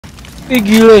Ih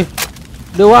gile,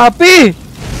 dewa api.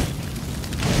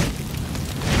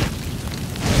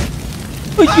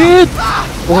 Ujit.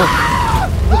 Oh,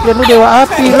 kira lu dewa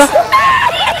api lah.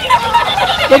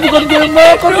 Kan bukan dia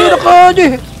makan dia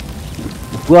aja.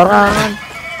 Guaran.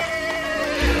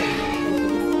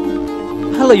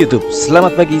 Halo YouTube,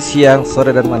 selamat pagi, siang,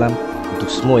 sore, dan malam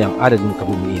untuk semua yang ada di muka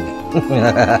bumi ini.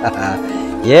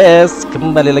 Yes,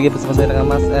 kembali lagi bersama saya dengan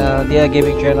Mas El, dia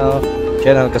gaming channel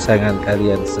kesayangan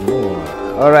kalian semua.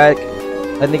 Alright,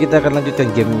 hari ini kita akan lanjutkan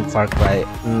game Far Cry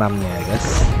 6 nya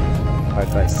guys. Far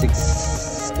Cry 6.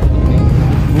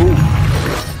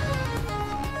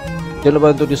 Jangan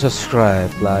lupa untuk di subscribe,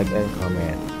 like, and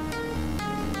comment,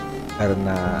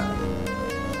 karena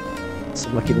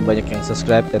semakin banyak yang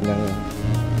subscribe dan yang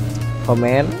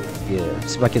komen, ya,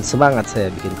 semakin semangat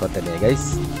saya bikin kontennya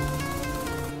guys.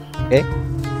 Oke,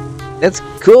 let's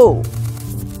go.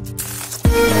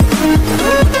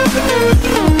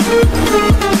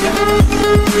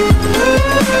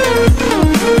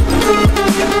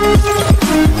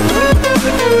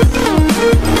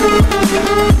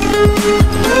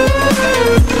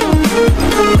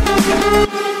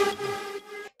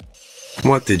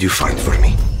 What did you find for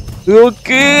me?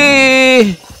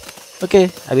 Oke,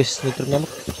 habis nitro nyamuk.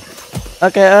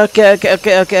 Oke.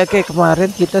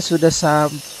 Kemarin kita sudah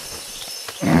sampai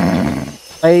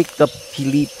ke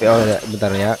pilih. Oh,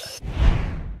 bentar ya.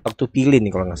 Waktu pilih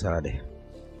nih kalau nggak salah deh.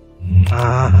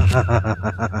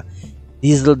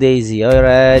 Diesel Daisy,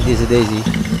 alright, Diesel Daisy.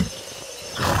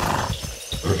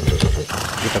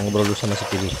 Kita ngobrol dulu sama si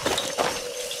pilih.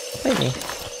 Apa ini?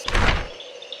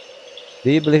 Do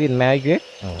you believe in magic?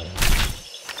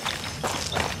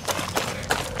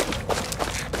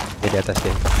 Di atas deh.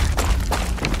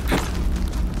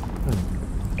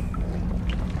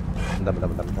 Bentar.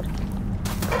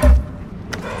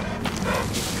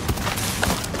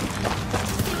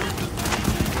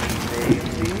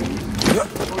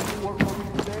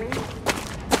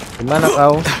 Gimana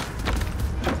kau?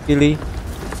 Pilih.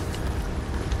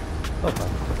 Apa?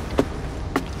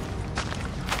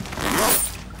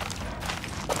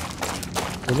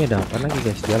 Ini ada apa lagi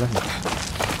guys? Jalan.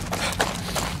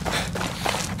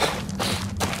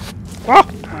 Oh!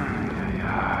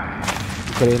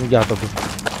 Kira ini jatuh tuh.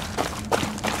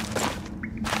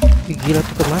 Ih, gila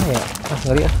tuh kemana ya?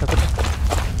 Ngeri takut.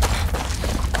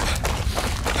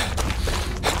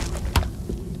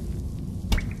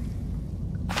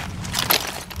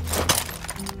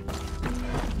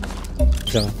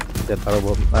 Jangan, kita taruh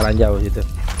bom jauh situ.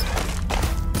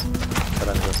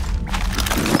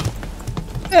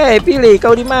 Pilih,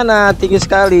 kau di mana? Tinggi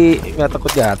sekali, nggak takut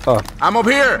jatuh. I'm up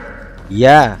here.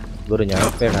 Iya, gue udah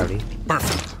nyampe kali.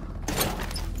 Perfect.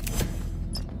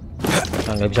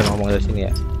 Nggak bisa ngomong dari sini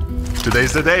ya.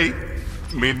 Today's the day.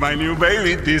 Meet my new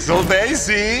baby, Diesel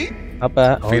Daisy.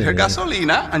 Apa? Oh, Feed her iya.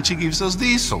 gasolina and she gives us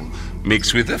diesel.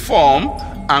 Mixed with the foam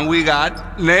and we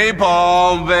got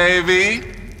napalm, baby.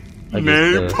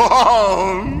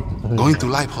 Napalm. Going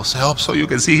to light Jose up so you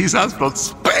can see his ass from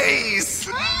space.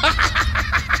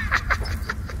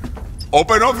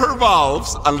 Open up her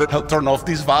valves and let her turn off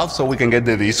these valves so we can get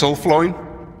the diesel flowing.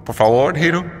 Por favor,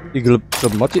 Hiro. Gelap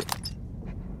mati.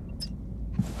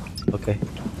 Oke.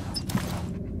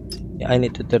 I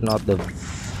need to turn off the.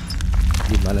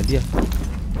 Di mana dia?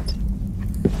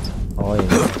 Oh ini.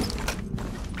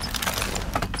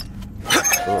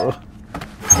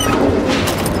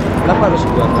 Kenapa harus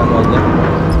buat kado aja?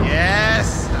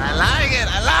 Yes, I like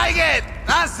it.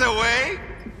 That's the way.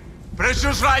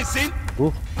 Pressure's rising.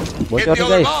 Bocor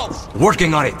nih guys.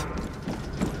 Working on it.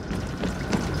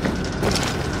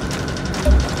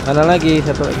 Mana lagi?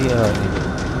 Satu lagi. Oh, ini.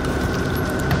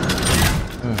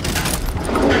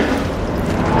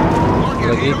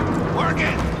 Lagi.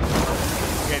 Working.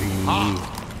 Getting hot.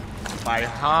 By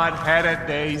hot-headed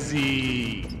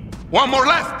Daisy. One more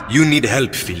left. You need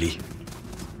help, Philly.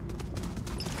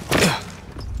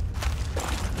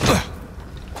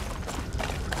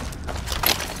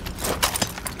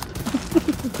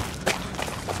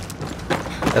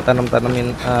 Kita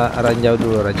tanemin ranjau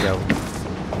dulu, ranjau.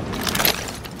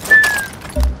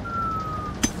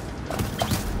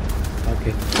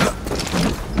 Oke.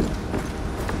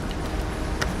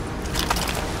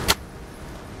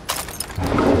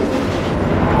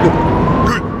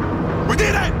 Good. We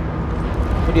did it.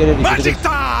 Oh, dia ada di Magic situ.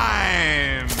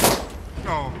 time.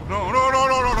 No.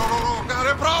 Got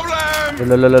a problem.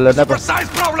 Apa?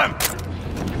 Precise problem.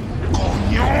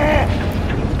 Coño.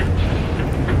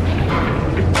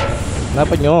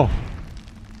 Kenapa nyo?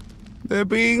 The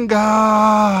binga.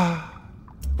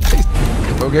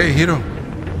 Okay, Hiro.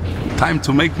 Time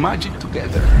to make magic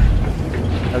together.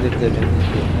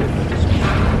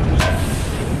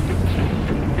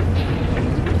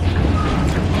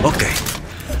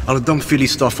 I'll dump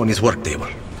Philly's stuff on his work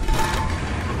table.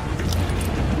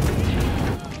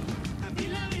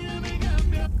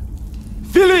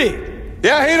 Philly!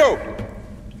 Yeah, Hiro.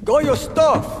 Got your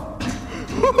stuff!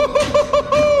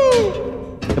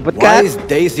 Dapat Why kan? is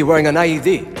Daisy wearing an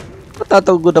IED?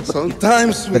 Tahu gue dapat.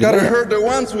 Sometimes we gotta hurt the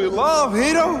ones we love,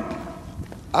 Hiro.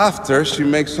 After she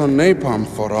makes some napalm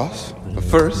for us. But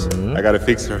first, I gotta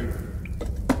fix her.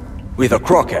 With a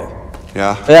crockhead.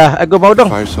 Yeah. Ya, gue mau dong.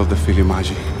 Fires of the Philly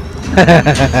magic.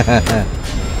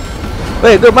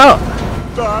 Weh, gue mau.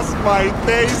 That's my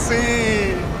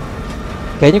Daisy.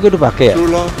 Kayaknya gue udah pakai ya. True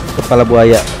love. Kepala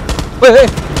buaya. Weh.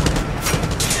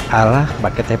 Alah,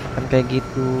 pakai tembakan kayak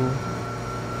gitu.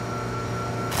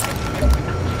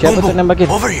 Siapa tuh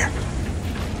nembakin? Over here.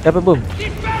 Siapa, Bum?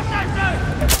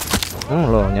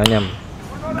 Lo nyanyam.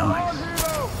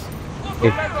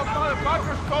 Nice.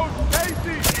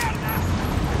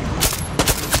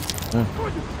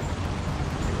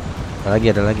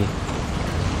 Ada lagi.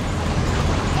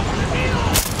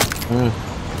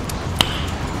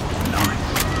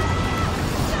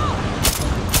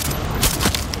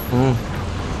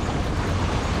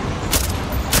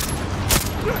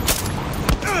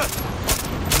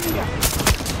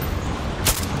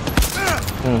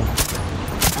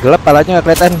 Gelap, palanya nggak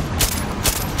kelihatan.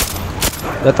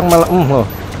 Datang malah loh.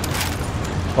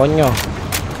 Konyol.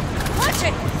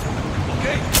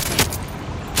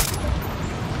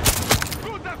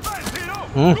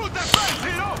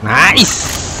 Nice.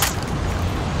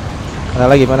 Mana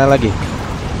lagi?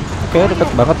 Oke, deket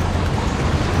banget.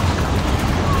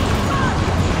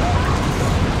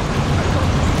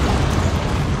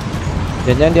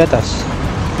 Jangan di atas.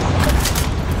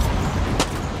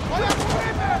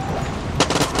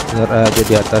 Bener aja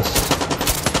di atas.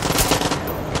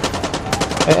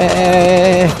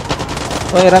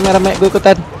 Woi, rame-rame, gue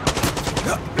ikutan.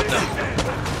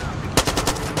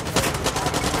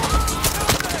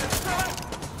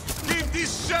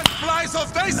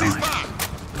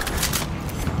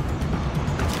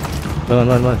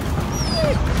 Bangun.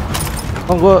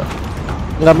 Oh, gue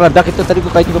nggak meledak itu tadi, gue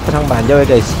kayaknya gue pasang bahan jauh ya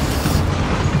guys.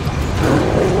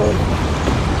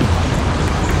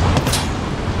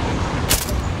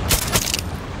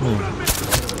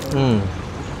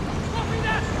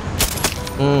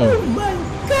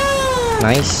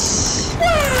 Nice.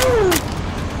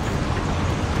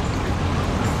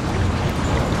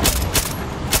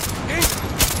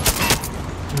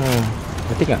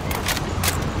 Ngerti nggak?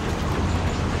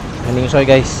 Ending soy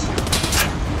guys.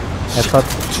 Headshot.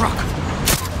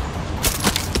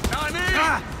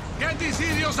 Get these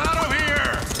idiots out of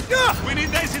here! We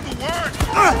need Daisy to work!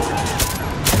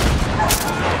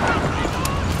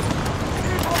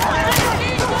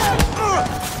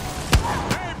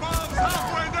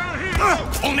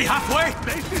 Only halfway?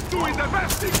 Daisy's doing the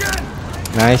best he can!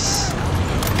 Nice.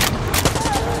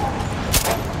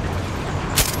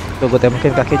 Tuh, gue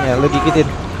tembakin kakinya, lo gigitin.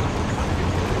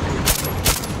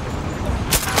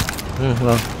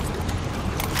 Lo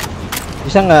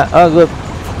bisa nggak? Oh, gue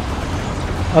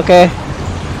oke.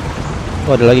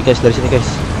 Oh, ada lagi guys dari sini guys.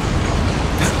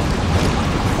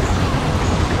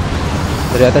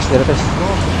 Dari atas.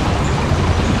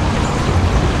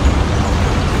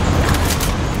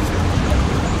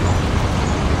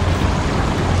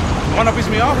 Wanna piss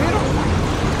me off, Hiro?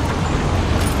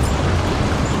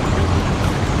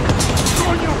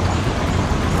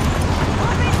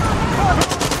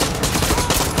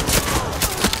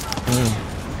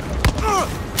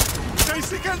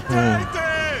 Daisy can take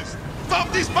this! Stop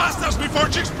these bastards before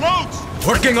she explodes!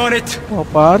 Working on it. Oh,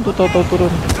 apaan tuh tau turun?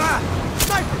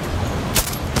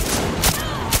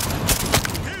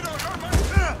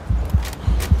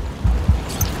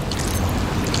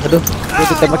 Aduh, gue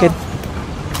ditembakin.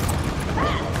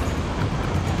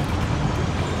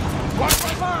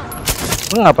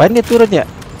 Ngapain dia turun ya?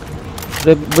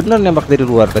 Udah bener nembak dari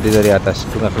luar tadi, dari atas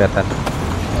itu nggak kelihatan.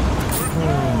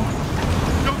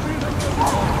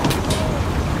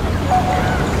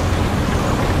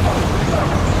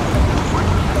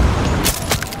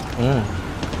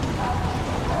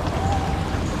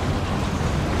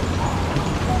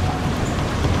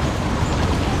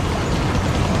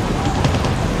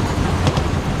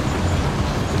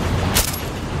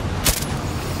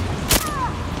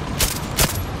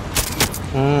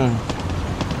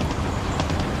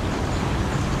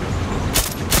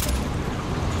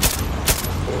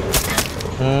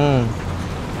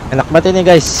 Enak banget ini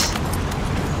guys.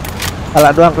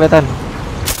 Pala doang kelihatan.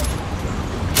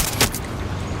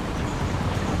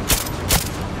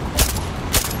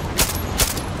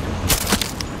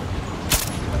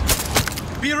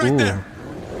 Be right there.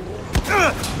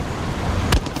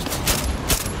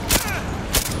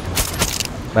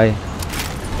 Bye.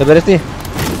 Udah beres nih.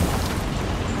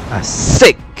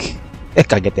 Asik.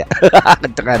 Kaget ya.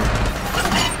 Kencengan.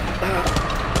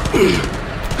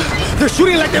 They're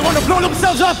shooting like they want to blow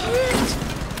themselves up!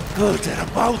 Oh, they're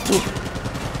about to.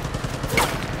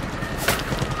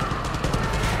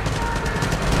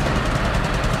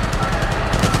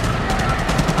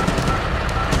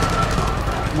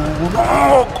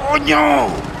 No, coño!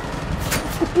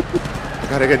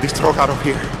 Gotta get this truck out of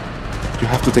here. You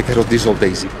have to take care of this old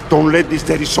Daisy. Don't let these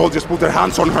dirty soldiers put their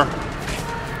hands on her.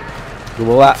 Gue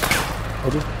bawa.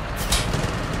 Aduh.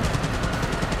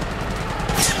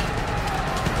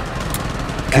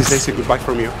 Kiss Daisy goodbye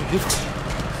from you.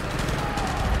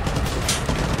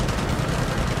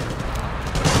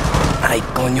 Ay,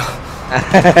 coño.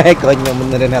 Konyol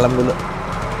benerin helm dulu.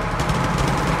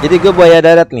 Jadi gue buaya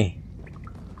darat nih.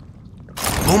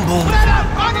 Boom, boom.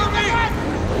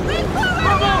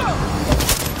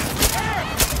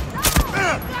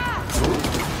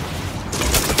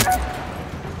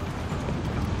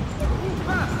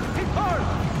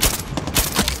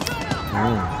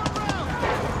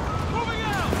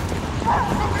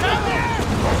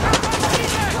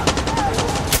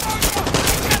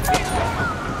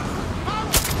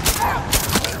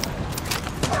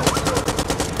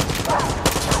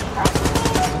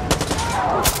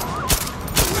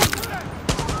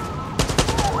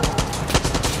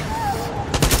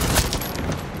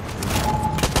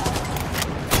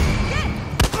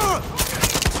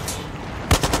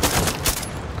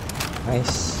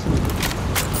 Nice.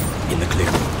 In the clear.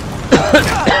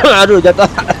 Aduh, jatuh.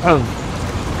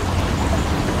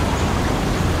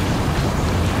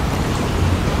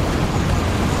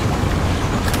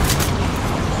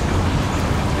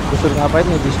 Suruh ngapain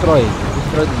nih? Destroy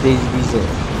the Daisy bisa.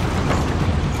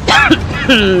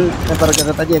 Lempar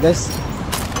granat aja ya guys.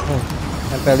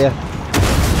 Nempel ya.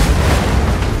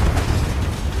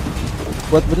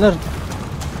 Buat bener.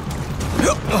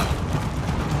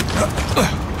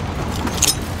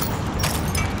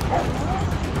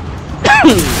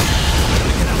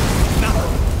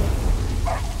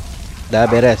 Dah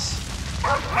beres.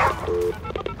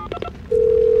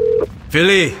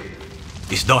 Philly,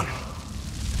 it's done.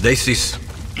 Daisy's.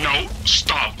 No,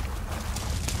 stop.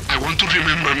 I want to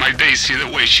remember my Daisy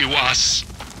the way she was.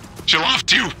 She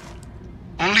loved you.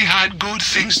 Only had good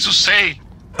things to say.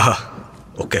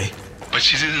 Okay. But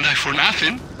she didn't die for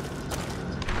nothing.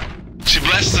 She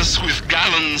blessed us with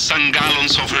gallons and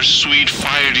gallons of her sweet,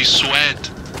 fiery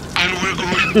sweat. And we're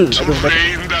going to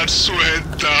rain that sweat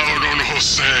down on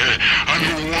Jose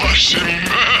and wash him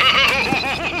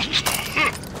melt.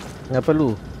 Nggak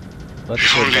perlu.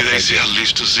 If only Daisy had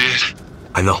lived to see it.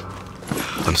 I know.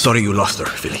 I'm sorry you lost her,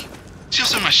 Philly. She's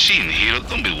just a machine, Hero.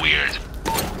 Don't be weird.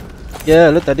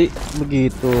 Ya, lu tadi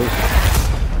begitu.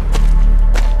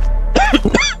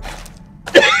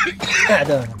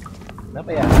 Aduh. Kenapa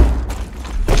ya?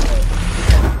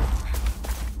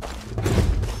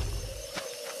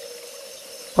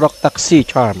 Rock taxi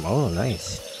charm. Oh,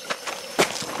 nice.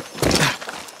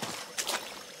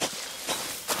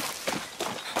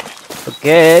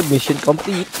 Oke, mission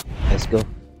complete. Let's go.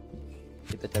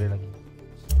 Kita cari lagi.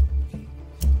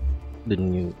 The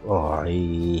new. Oh,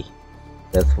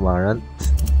 Death Warrant,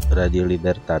 Radio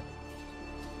Libertad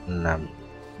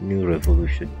 6, New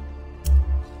Revolution,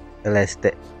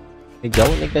 LST. Ini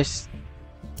jauh nih guys.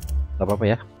 Gak apa-apa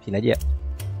ya, sini aja ya.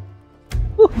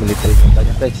 Military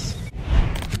banyak guys.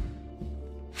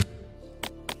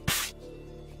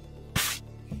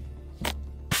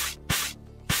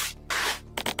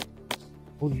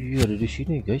 Oh iya, ada di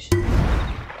sini guys.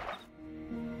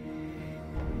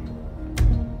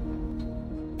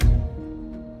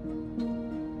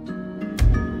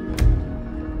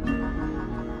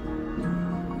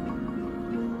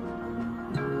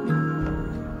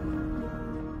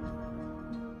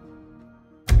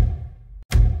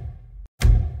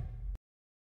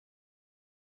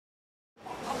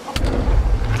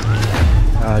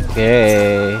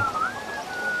 Okay.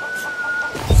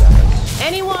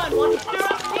 Anyone want to stir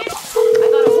up shit? I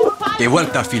got a whole pile. Que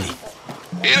vuelta, Philly.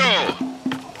 Hero,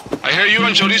 I hear you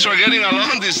and Chorizo are getting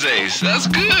along these days. That's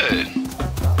good.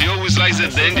 He always likes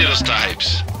the dangerous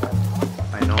types.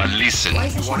 I know. But listen,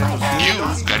 you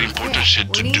got important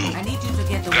shit to do.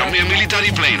 Grab me a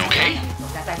military plane, okay?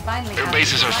 Air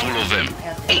bases are full of them.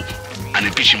 Oh, and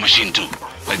a pitching machine too,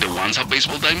 like the ones at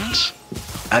Baseball Diamonds.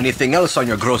 Anything else on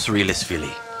your grocery list,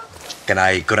 Philly? Can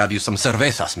I grab you some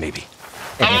cervezas, maybe?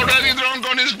 I'm already drunk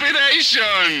on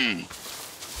inspiration.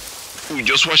 Ooh,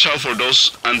 just watch out for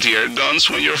those anti-air guns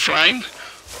when you're flying.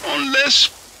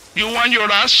 Unless you want your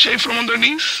ass shaved from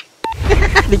underneath.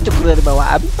 Dicukur dari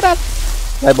bawah abis berat.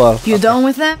 Bye ball. You done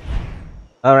with that?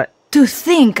 Alright. To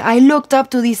think I looked up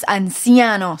to these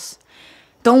ancianos.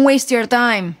 Don't waste your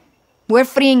time. We're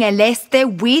freeing El Este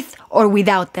with or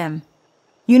without them.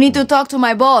 You need to talk to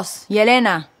my boss,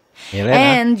 Yelena.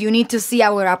 And you need to see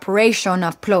our operation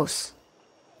up close.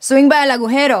 Swing by El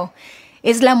Agujero.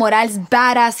 It's La Moral's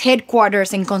badass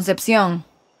headquarters in Concepcion.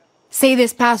 Say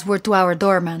this password to our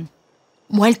doorman.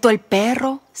 Muerto el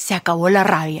perro, se acabó la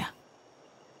rabia.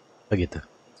 Begitu.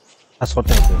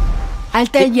 Passwordnya itu. I'll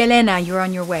tell Yelena you're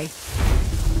on your way.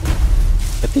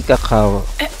 Ketika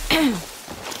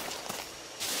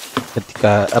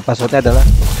passwordnya adalah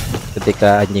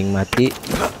ketika anjing mati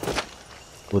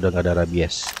udah nggak ada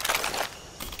rabies.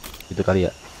 Itu kali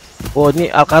ya. Oh, ini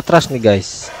Alcatraz nih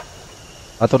guys.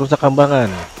 Atau rusak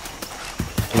kambangan.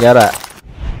 Penjara.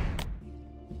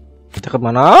 Kita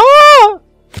kemana?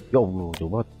 Ya Allah,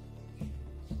 coba.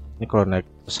 Ini kalau naik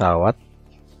pesawat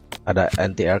ada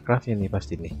anti aircraft ini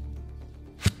pasti nih.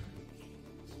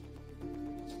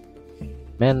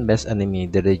 Man best enemy.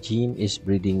 The regime is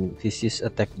breeding vicious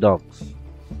attack dogs.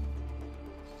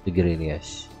 The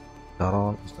guerrillas.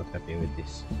 Caron is not happy with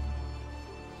this.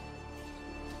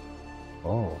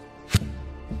 Oh.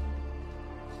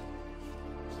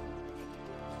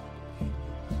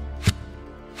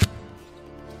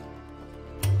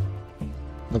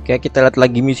 Oke, kita lihat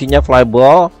lagi misinya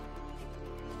flyball.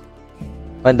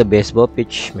 Find the baseball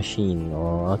pitch machine.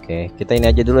 Oh, oke. Kita ini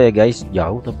aja dulu ya guys.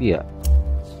 Jauh tapi ya.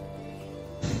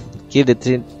 Kill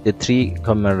the three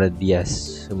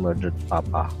camaradias who murdered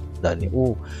Papa. Dan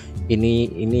ini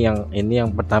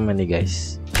yang pertama nih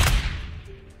guys.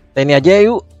 Kita ini aja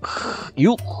yuk.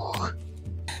 Yuk.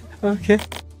 Oke.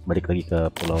 Balik lagi ke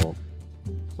Pulau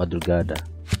Madrugada.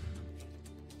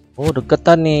 Oh,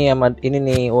 deketan nih sama ini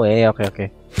nih. Oh ya,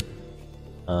 oke.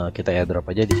 Kita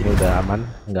airdrop aja di sini udah aman,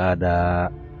 nggak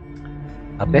ada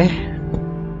apa?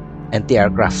 Anti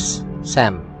aircraft,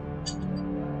 Sam.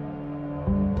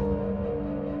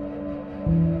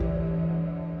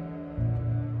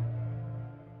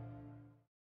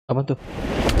 Apa tuh?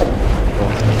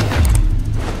 Oh.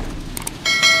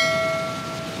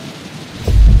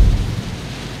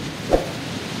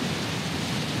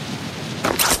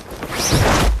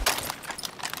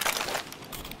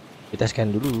 Kita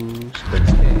scan dulu,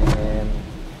 scan.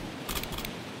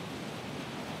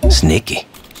 Sneaky.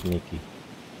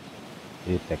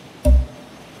 Detect.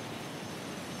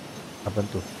 Apa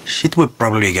tuh? Shit would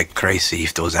probably get crazy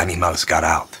if those animals got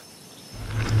out.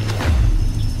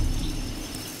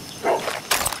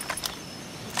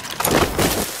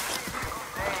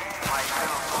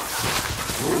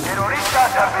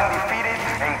 Terroristas have been defeated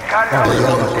and CARLOS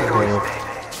MONTERO is dead.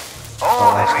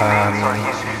 All that remains are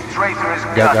his traitorous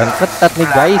Jagaan ketat nih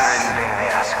guys.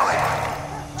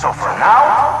 So for now,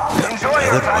 enjoy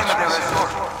your time at the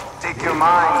resort. Take your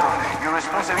mind off your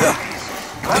responsibilities.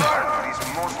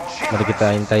 Mari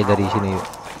kita intai dari sini yuk.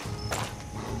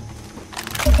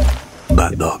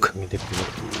 Bad dog.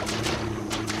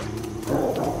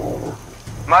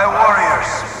 My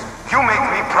warriors, you make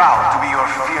me proud to be your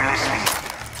fearless leader.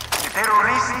 The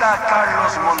terrorista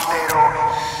Carlos Montero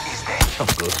is dead. Oh,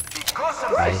 good. Because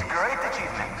of this great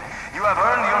achievement, you have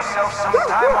earned yourself some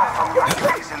time off from your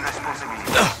duties and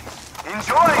responsibilities.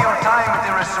 Enjoy your time at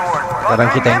the resort. Sekarang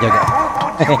kita yang jaga.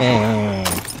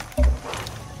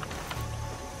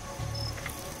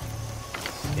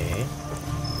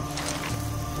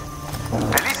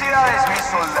 Felicidades, mis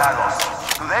soldados.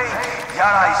 Today,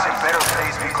 Yara is a better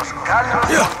place because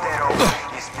Carlos Montero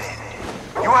is dead.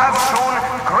 You have shown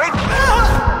great.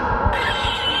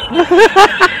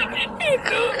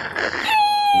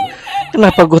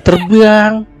 Kenapa gue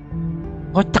terbang?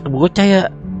 Kocak bocah ya.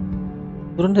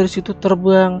 Turun dari situ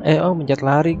terbang. Mencet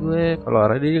lari gue. Kalau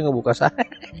lari dia ngebuka saya.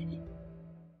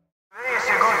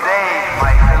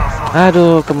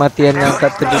 Aduh, kematian yang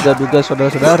tak terduga-duga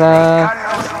saudara-saudara.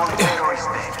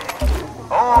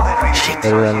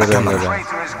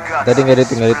 Tadi nggak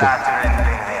itu.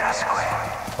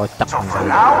 Kocak.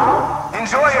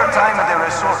 Enjoy your time at the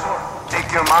resort. Take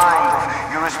your mind off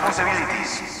your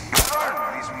responsibilities. You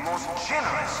earn this most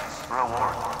generous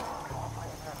reward.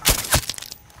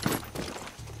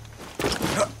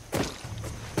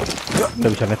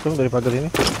 Nggak bisa netong dari pagar ini.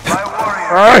 My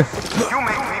warrior, you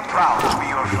make me proud to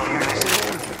be your fearless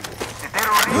leader. The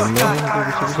terrorista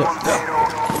Carlos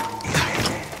Montero is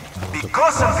dead.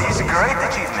 Because of this great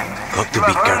achievement, Got to you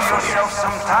be have earned careful yourself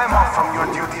some time off from your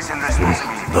duties and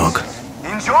responsibilities. Dog.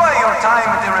 Enjoy your time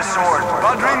at the resort,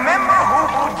 but remember who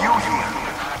put you here.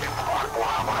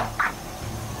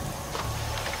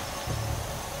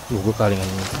 Gue kalingan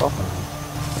pohon.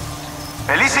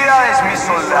 Felicidades, mis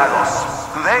soldados.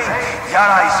 Today,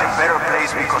 Yara is a better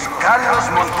place because Carlos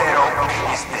Montero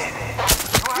is dead.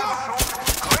 You have shown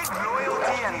great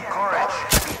loyalty and courage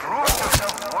and proved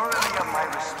yourself worthy of my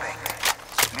respect.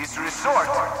 This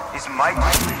resort is my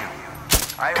gift to you.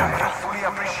 I fully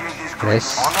appreciate this great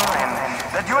honor and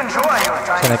that you enjoy your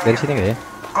time here.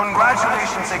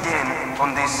 Congratulations again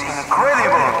on this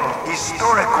incredible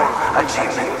historical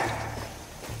achievement.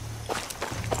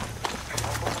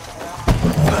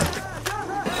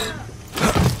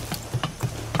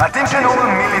 Attention all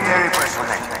military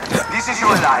personnel. This is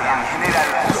your lion, General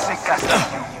Jose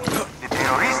Castillo. The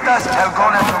terroristas have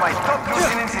gone after my top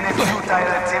lieutenants in a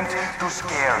futile attempt to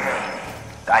scare me.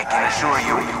 I can assure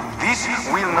you, this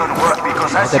will not work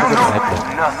because as you know,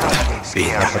 nothing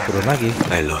scares me.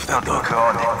 I love that dog.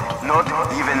 Not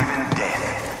even death.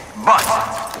 But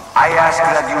I ask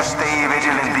that you stay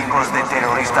vigilant because the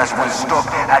terroristas will stop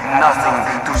at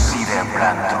nothing to see their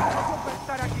plan through.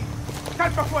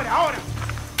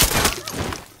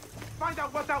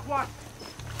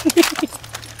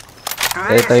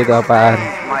 Itu apaan?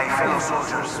 My fellow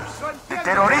soldiers, the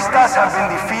terroristas have been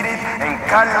defeated and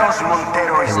Carlos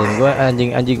Montero is dead.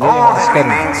 Anjing gua All that scan.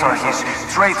 remains are his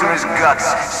traitorous guts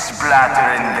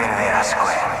splattered in Verdera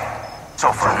Square.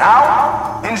 So for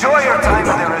now, enjoy your time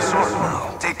at the resort.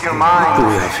 Take your mind,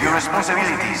 your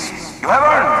responsibilities. You have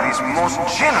earned this most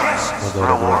generous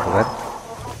reward.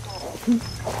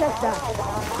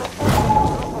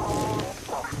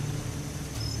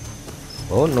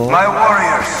 Oh no. My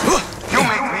warriors, you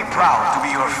make me proud to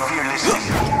be your fearless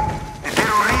leader. The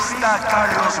terrorista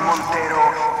Carlos Montero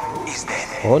is dead.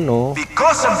 Oh no.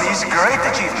 Because of this great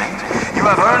achievement, you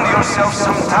have earned yourself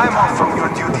some time off from your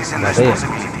duties and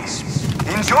responsibilities.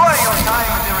 Enjoy your time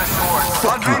at the resort,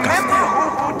 but remember who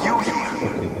put you here.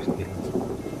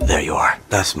 There you are.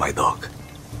 That's my dog.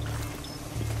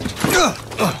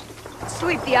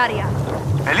 Sweep the area.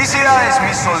 Felicidades,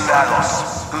 mis soldados.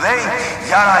 Today,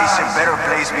 Yara is a better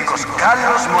place because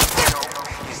Carlos Montero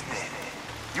is dead.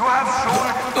 You have shown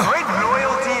great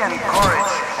loyalty and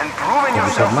courage and proven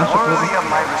yourself worthy of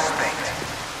my respect.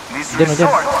 This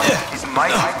resort is my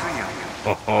gift to you.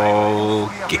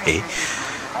 Okay.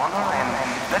 Honor and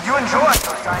that you enjoy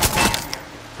your time here.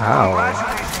 Ow.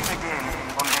 Congratulations again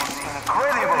on this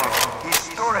incredible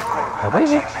historical Apa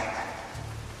ini?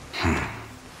 achievement.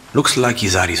 Looks like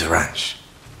he's at his ranch.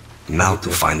 Now to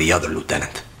find the other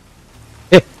lieutenant.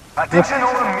 Attention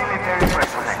all military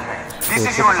personnel. This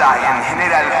is your lion,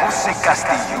 General Jose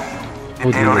Castillo. The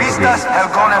terroristas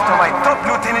have gone after my top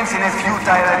lieutenants in a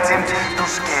futile attempt to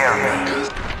scare me.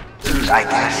 I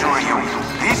can assure you,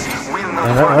 this will not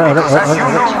work because as you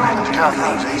know,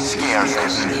 nothing scares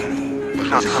me.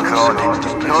 Not God,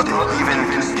 not even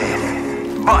death.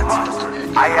 But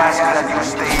I ask that you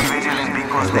stay vigilant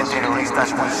because the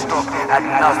terroristas will stop at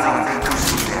nothing to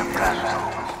see their plan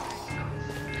through.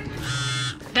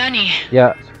 Danny,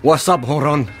 Ya, What's up,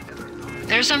 Horon?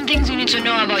 there's some things you need to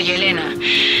know about Yelena.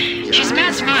 She's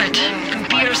mad smart,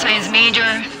 computer science major,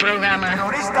 programmer.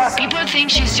 People think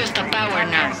she's just a power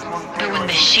nerd, but when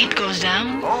the shit goes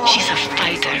down, she's a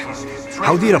fighter.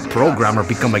 How did a programmer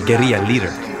become a guerrilla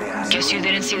leader? Guess you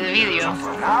didn't see the video.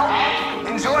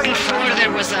 Before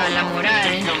there was a La Moral,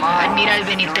 Admiral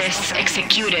Benitez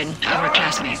executed our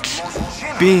classmates.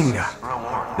 Binga.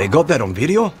 They got that on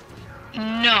video?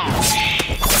 No.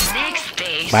 Next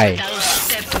day, Bye. Soldado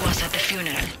stepped to us at the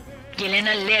funeral.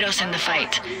 Yelena led us in the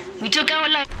fight. We took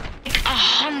out like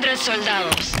 100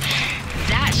 soldados.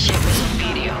 That shit was on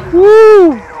video.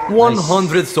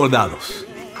 100 soldados.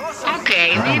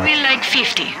 Okay, maybe like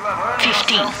 50.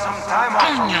 15.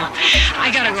 Coño, I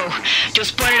gotta go.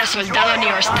 Just spotted a soldado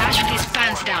near our stash with his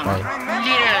pants down.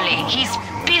 Literally, he's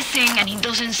pissing and he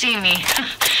doesn't see me.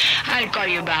 I'll call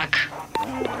you back.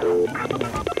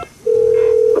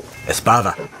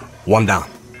 Espada. One down.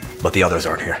 But the others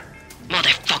aren't here.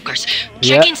 Motherfuckers.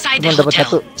 Yeah, Check inside the cuman dapat hotel.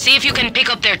 satu. See if you can pick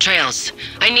up their trails.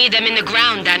 I need them in the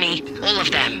ground, Danny. All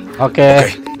of them.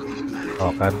 Oke.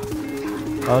 Oh kan.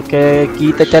 Oke,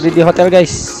 kita cari di hotel,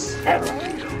 guys.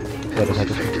 Ada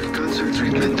satu.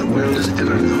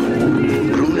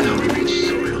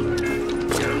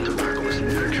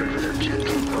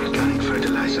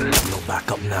 No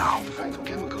backup now.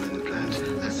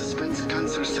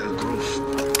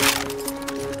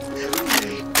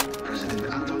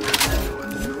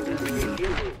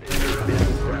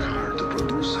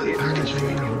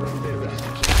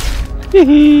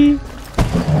 Hihi.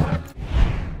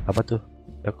 Apa tuh?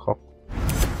 Ya kok.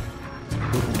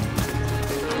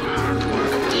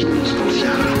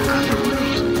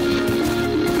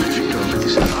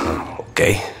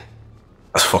 Okay.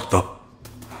 That's fucked up.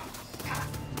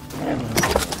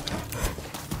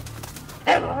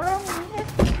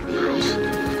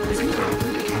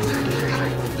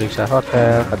 periksa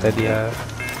hotel, kata dia.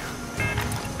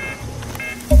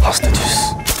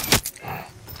 Hostages.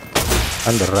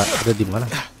 Andera ada di mana?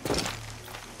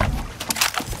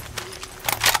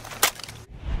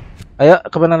 Ayo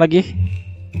kemana lagi?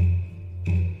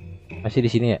 Masih di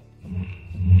sini ya?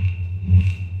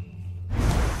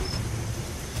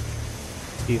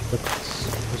 Pivot,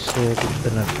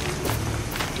 benar.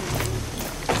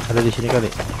 Ada di sini kali?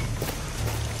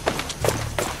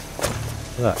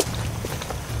 Enggak.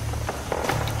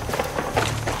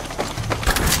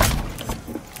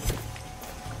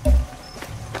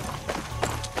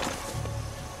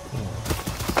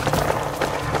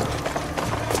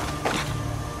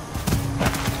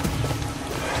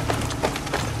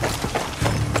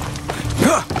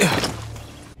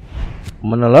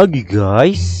 Mana lagi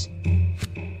guys?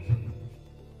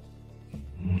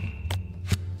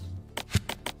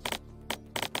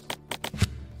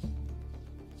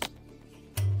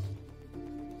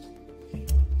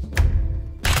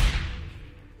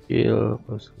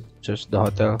 Search the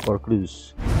hotel for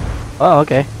clues. Oh,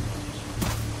 oke.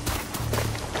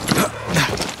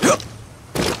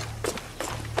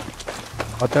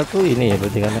 Hotel tuh ini ya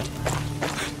berarti kan ya?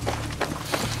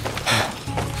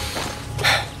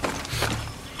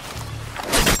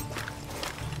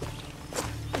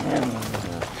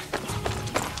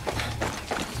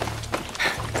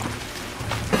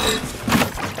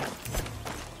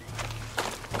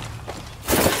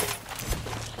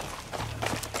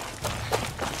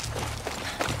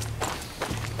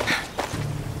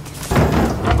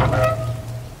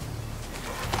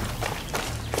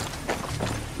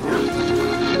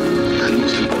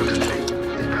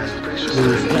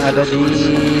 Ada di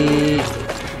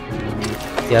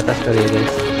atas kali ya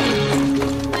guys.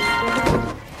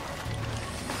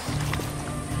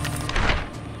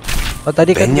 Oh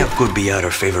tadi kan Kenya could be our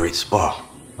favorite spot.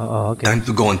 Oh, oke. Time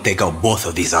to go and take out both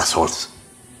of these assholes.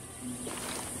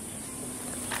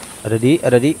 Ada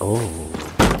di oh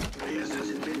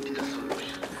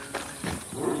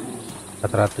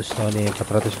 400 no nih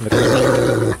 400 meter.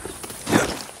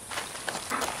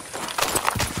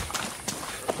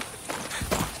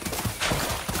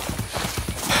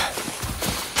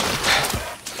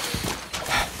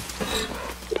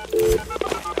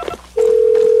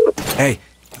 Hey.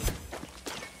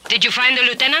 Did you find the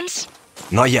lieutenants?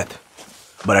 Not yet,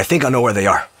 but I think I know where they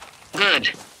are.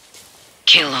 Good.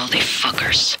 Kill all the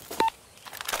fuckers.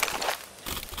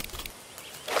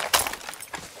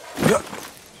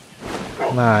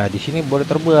 Nah, di sini boleh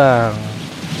terbang.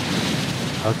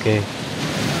 Oke.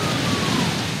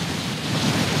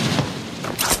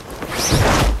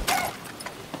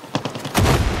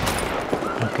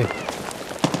 Oke.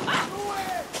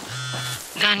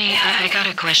 Danny, I got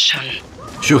a question.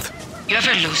 Shoot. You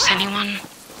ever lose anyone?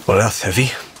 Well, that's heavy.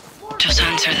 Just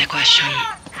answer the question.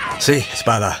 Sí,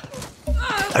 espada.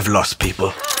 I've lost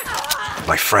people.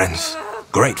 My friends.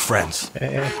 Great friends.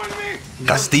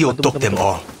 Castillo took them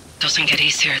all. Doesn't get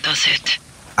easier, does it?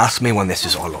 Ask me when this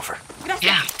is all over.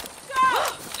 Yeah.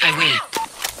 I will.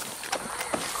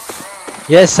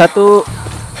 Yes, satu.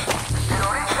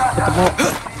 Ketemu.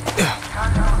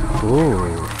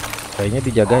 Kayaknya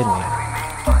dijagain nih.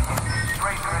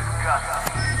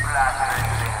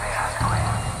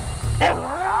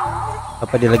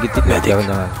 Apa dia lagi tidur?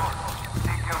 Jangan-jangan.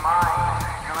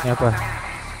 Ini apa?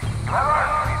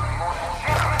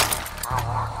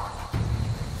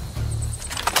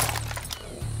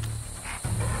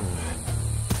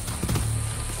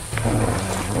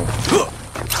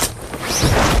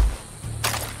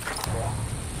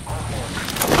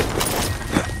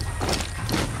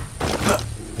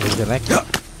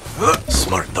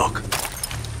 Smart dog.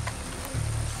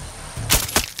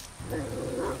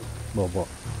 Bobo.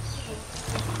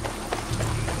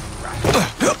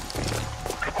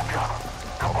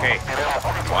 Okay.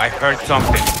 Oh, I heard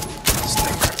something.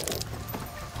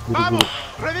 Buru-buru.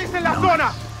 ¡Revisen la zona!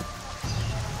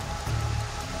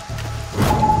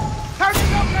 ¡Target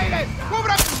upgraded!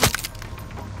 ¡Cubra!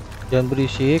 Jangan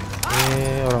berisik.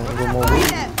 Orang gua mau.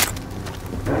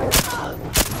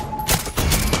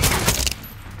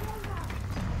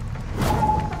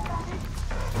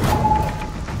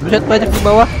 Lihat banyak di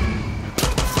bawah.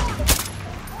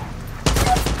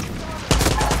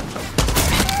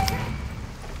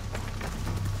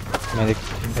 Melik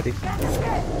tadi.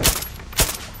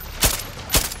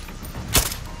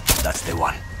 That's the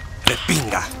one.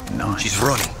 Repinga. No, she's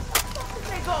running.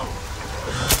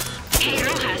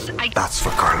 That's for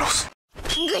Carlos.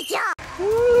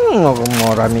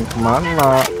 Mau running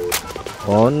kemana?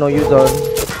 Oh no, you don't.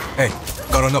 Hey,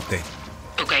 got an update.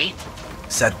 Okay.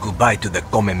 Said goodbye to the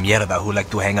come mierda who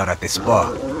like to hang out at the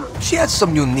spa. She had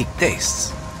some unique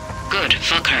tastes. Good,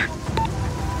 fuck her.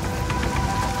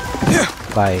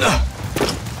 Bye.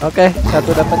 Oke,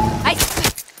 satu dapat.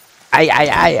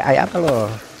 Ay apa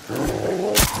lo?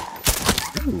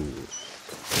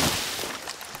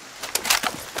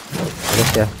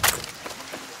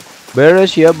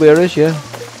 Beres ya.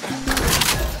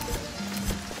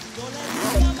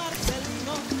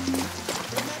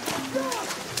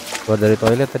 Keluar dari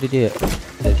toilet tadi dia.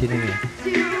 Dari sini nih.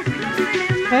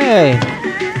 Hey.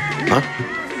 Hah?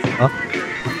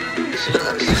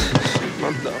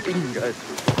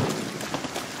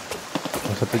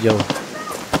 Yang satu jauh.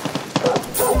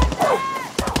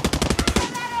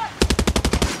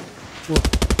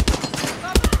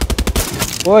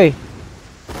 Woi.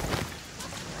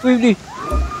 Wih.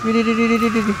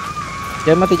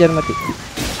 Jangan mati.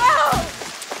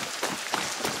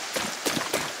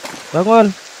 Bangun.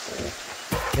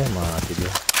 Ya mati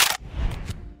dia.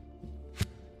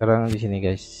 Sekarang di sini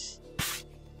guys.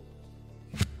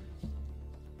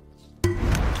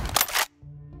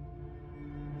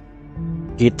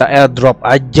 Kita airdrop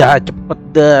aja, cepet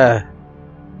dah.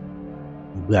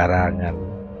 Barangan.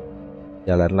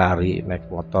 Jalan lari, naik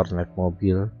motor, naik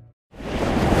mobil.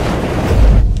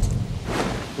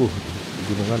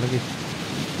 Gunungan lagi.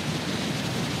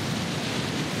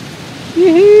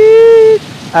 Hihi,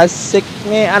 asik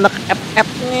nih anak FF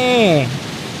nih.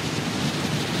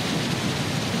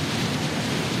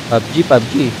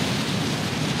 PUBG.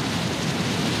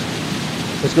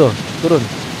 Let's go, turun.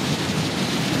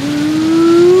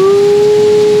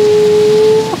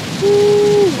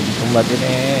 Tempat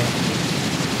ini.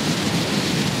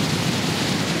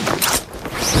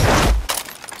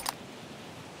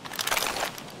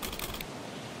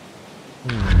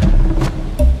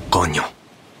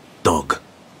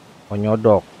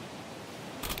 Konyodok.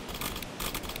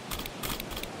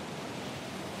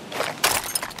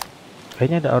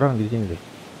 Kayaknya ada orang di sini deh.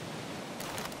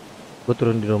 Gue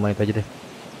turun di rumah itu aja deh.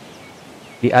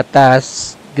 Di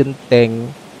atas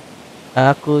genteng,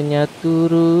 akunya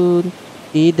turun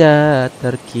tidak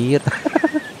terkira.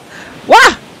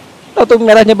 Wah, tahu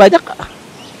merahnya banyak.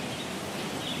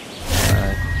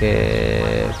 Oke,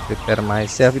 prepare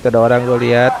myself. Itu ada orang,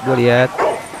 gue lihat.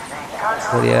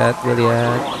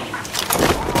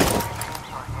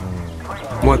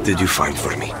 What did you find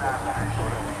for me?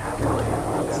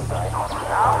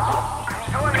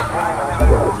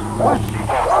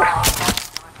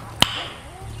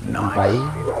 Bye.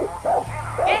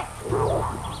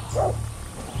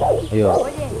 Ayo.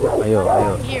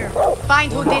 Here,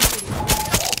 find who did it.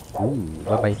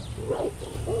 Bye.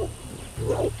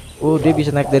 Dia bisa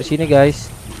naik dari sini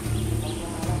guys.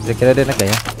 Kira-kira dia naik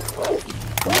gak ya?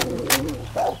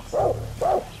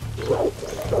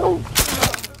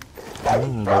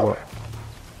 Bawa.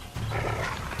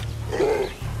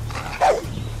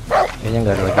 Kayaknya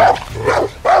nggak ada lagi.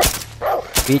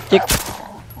 Picik.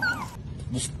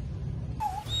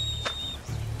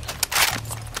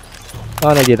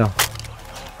 Mana dia dong?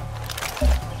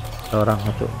 Ada orang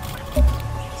satu.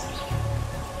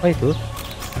 Apa itu?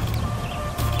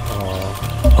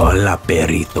 Hola,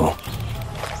 perito.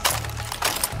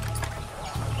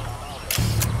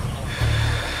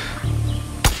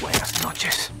 Buenas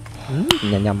noches.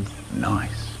 Nyam.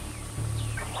 Nice.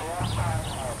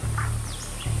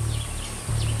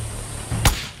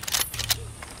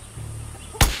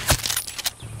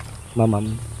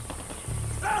 Mamam.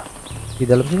 Di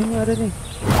dalam sini ada nih.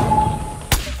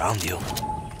 Found you.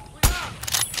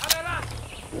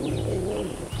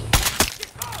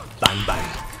 Bang.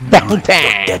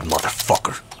 Dead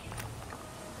motherfucker.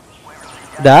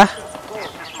 Dah.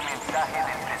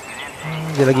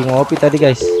 Dia lagi ngopi tadi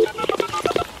guys.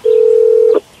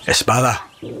 Espada.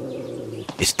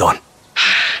 It's done.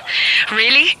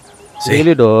 Really? See?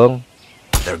 Really dong.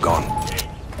 They're gone.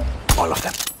 All of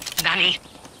them. Danny,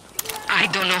 I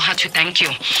don't know how to thank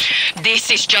you.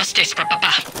 This is justice for Papa.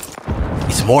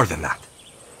 It's more than that.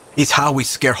 It's how we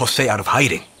scare Jose out of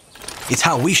hiding. It's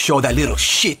how we show that little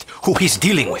shit who he's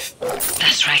dealing with.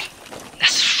 That's right.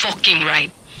 That's fucking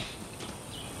right.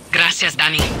 Gracias,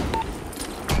 Danny.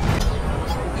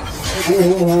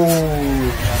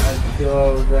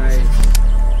 Aduh guys.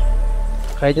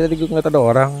 Kayaknya tadi gue ngeliat ada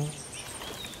orang.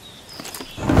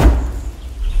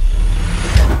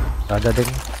 Ada deh.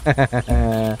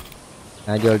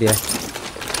 Najol dia.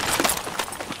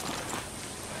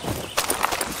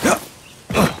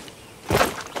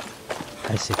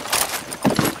 Asik.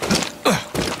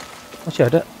 Masih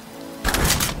ada.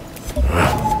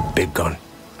 Big gun.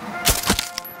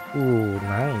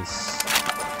 Nice.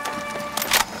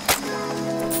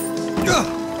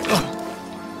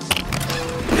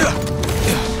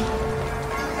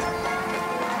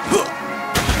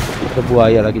 Ada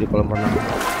buaya lagi di kolam renang.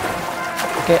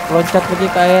 Oke, loncat lagi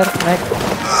ke air, naik.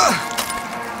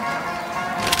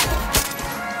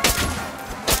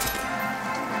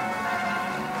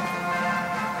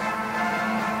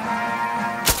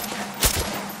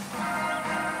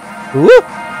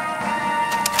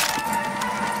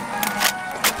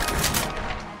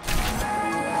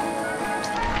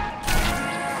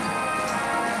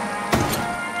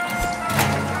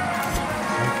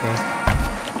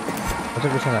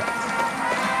 Masuk bisa nggak?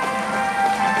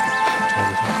 Nggak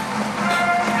bisa.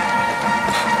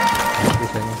 Nggak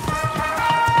bisanya.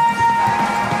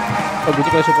 Oh gitu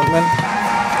kayak Superman.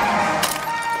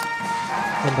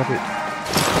 Kan tapi.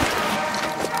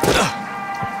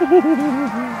 Oh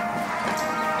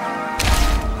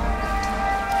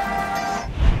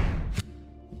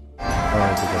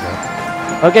gitu kan.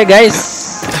 Oke guys,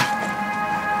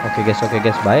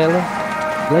 bye lo.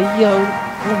 Lah iya,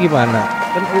 lu gimana?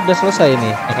 Kan udah selesai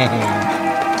nih.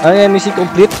 Hanya misi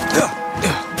komplit.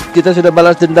 Kita sudah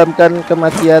balas dendamkan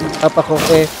kematian apa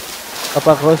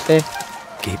kofe.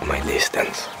 Keep my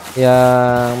distance.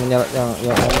 Yang menyala yang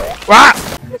wah.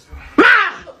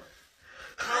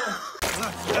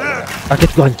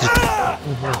 Kaget gua anjir.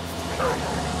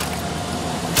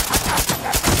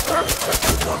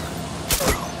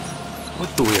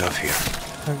 What do we have here?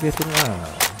 Kagetin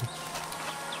lah.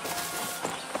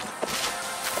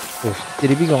 Tuh,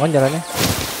 jadi bingung kan jalannya.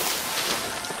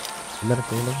 Bener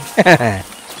sih ini.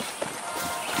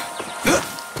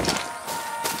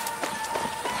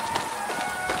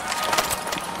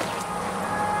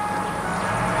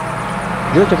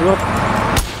 Yuk cepet.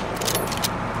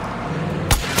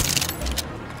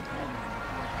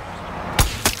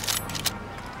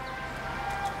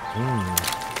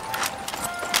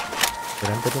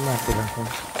 Keren tadi mati langsung.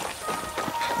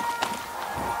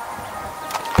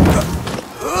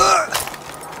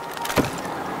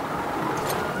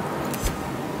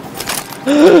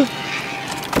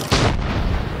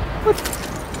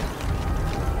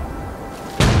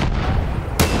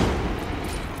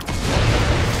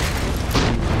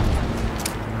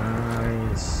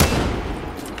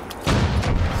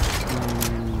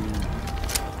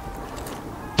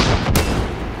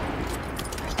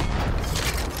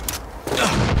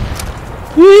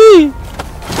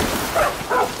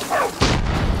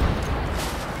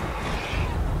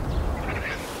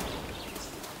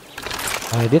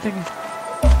 Dia tank.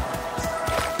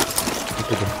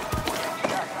 Itu deh.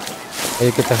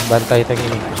 Ayo kita bantai tank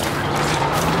ini.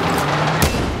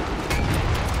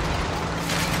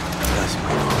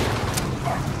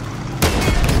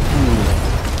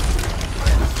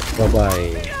 Bye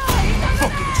bye.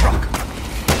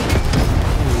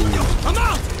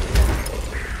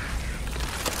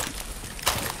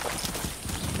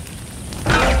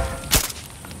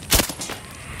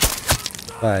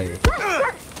 Bye.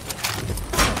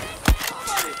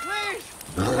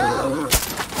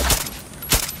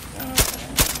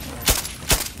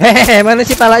 Hehehe, mana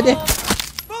sih palanya?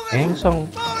 Engsong.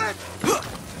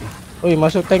 Oi,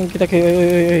 masuk tank kita ke.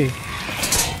 Oi.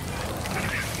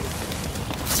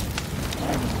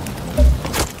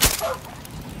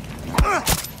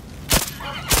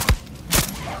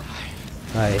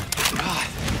 Hai.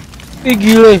 Ih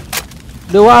gile.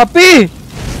 Dewa api.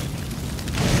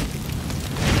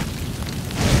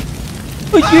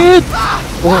 Wujud.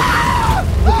 Oh.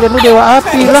 Bukan lu dewa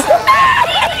api lah.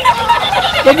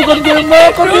 Ya bukan dia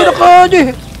makan dia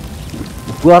aja.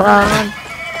 Guaran.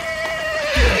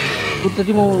 Aku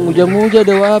tadi mau muja-muja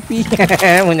dewa api.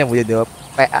 Mau muja dewa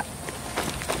PA.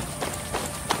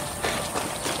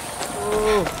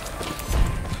 Oh.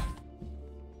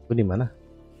 Aku di mana?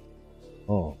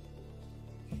 Oh.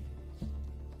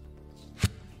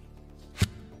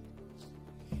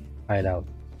 Hideout.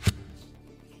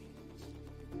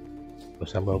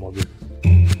 Terus bawa mobil.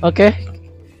 Oke.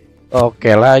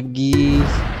 Oke lagi.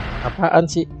 Apaan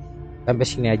sih? Sampai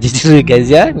sini aja dulu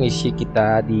guys ya. Misi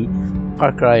kita di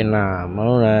Far Cry 6.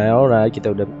 Alright,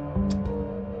 kita udah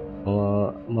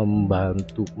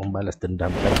membantu membalas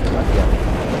dendam kan kematian.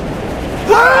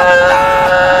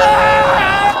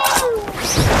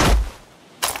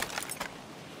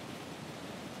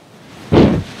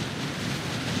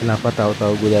 Kenapa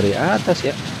tahu-tahu gue dari atas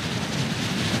ya?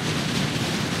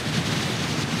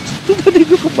 Tadi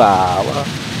gue ke bawah.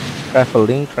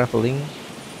 Traveling.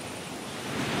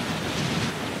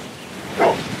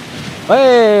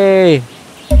 Wey,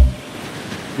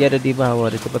 dia ada di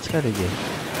bawah, di cepat sekali dia.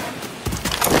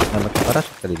 Nama parah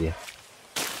sekali dia.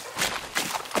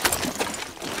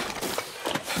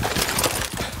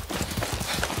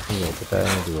 Iya, kita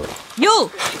ini dulu. You,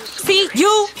 see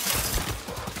you.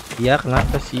 Iya,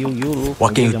 kenapa sih you lu?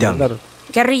 What can you tell me?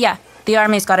 Guerrilla, The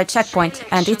army's got a checkpoint,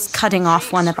 and it's cutting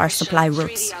off one of our supply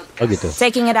routes. Oh gitu.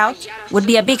 Taking it out would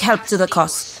be a big help to the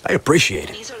cause. I appreciate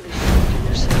it.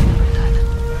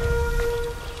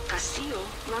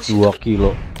 2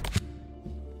 kilo.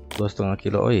 2,5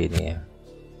 kilo. Oh ini ya.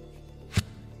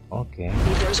 Oke.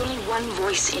 There's only one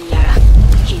voice in Yara.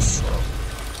 His.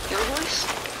 Your voice?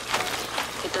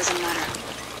 It doesn't matter.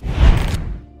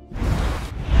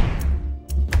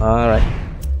 Alright.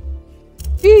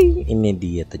 Ini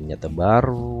dia ternyata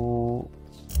baru.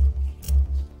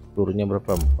 Pelurunya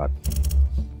berapa?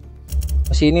 4.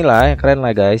 Masih inilah ya, keren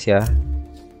lah guys ya.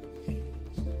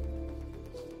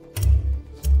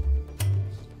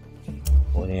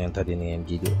 Oh ini yang tadi nih,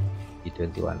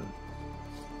 G21.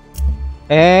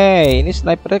 Ini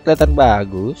snipernya kelihatan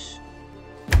bagus.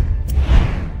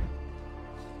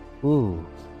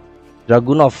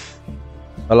 Dragunov.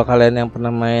 Kalau kalian yang pernah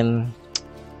main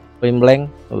Point Blank,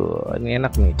 ini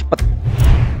enak nih, cepet.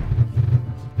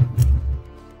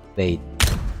 Wait.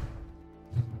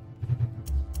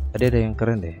 Tadi ada yang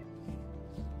keren deh.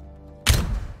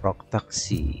 Rock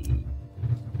Taxi.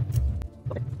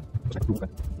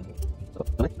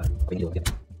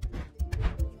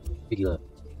 Gila.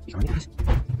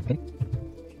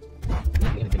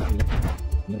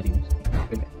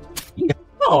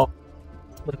 Oh.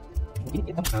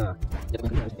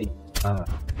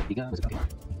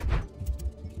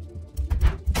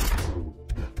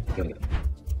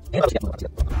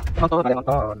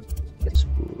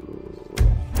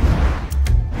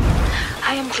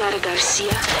 I am Clara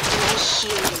Garcia, and I hear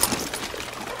you.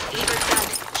 Libertad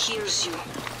hears you.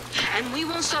 And we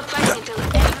won't stop fighting until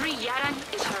every Yaran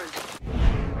is heard.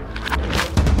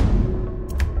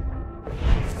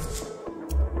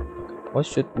 What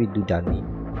should we do, Danny?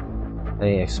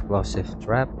 Play explosive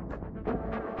trap.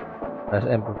 Press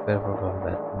and prepare for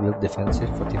combat. Build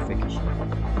defensive fortification.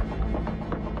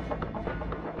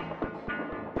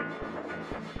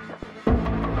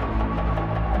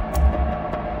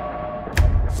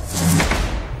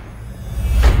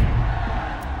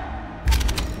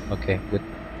 Okay, good.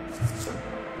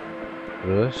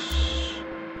 Terus,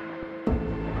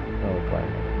 no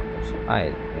point.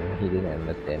 Hide and hidden and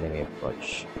let the enemy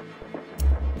approach.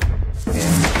 Okay.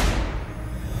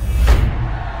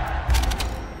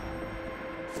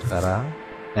 Sekarang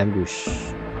ambush.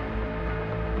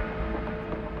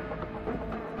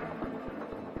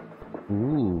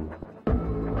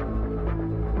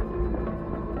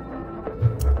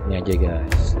 Ini aja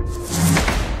guys.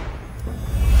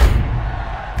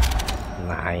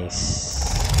 Nice.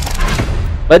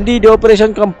 Bandi, the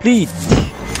operation complete.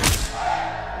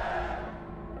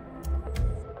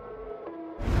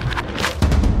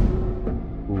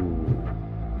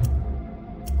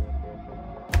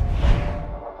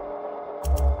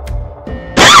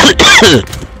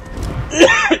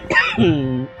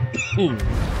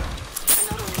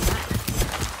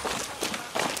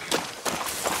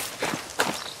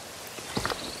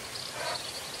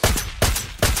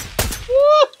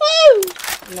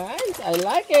 Nice, I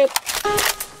like it.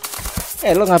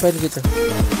 Lo ngapain gitu?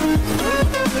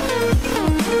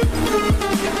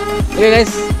 Oke guys,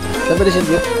 sampai di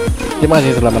sini. Terima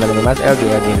kasih telah menonton Mas L di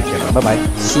Gaming Channel. Bye bye.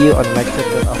 See you on next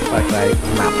episode of Far Cry 6.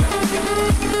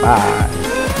 Bye.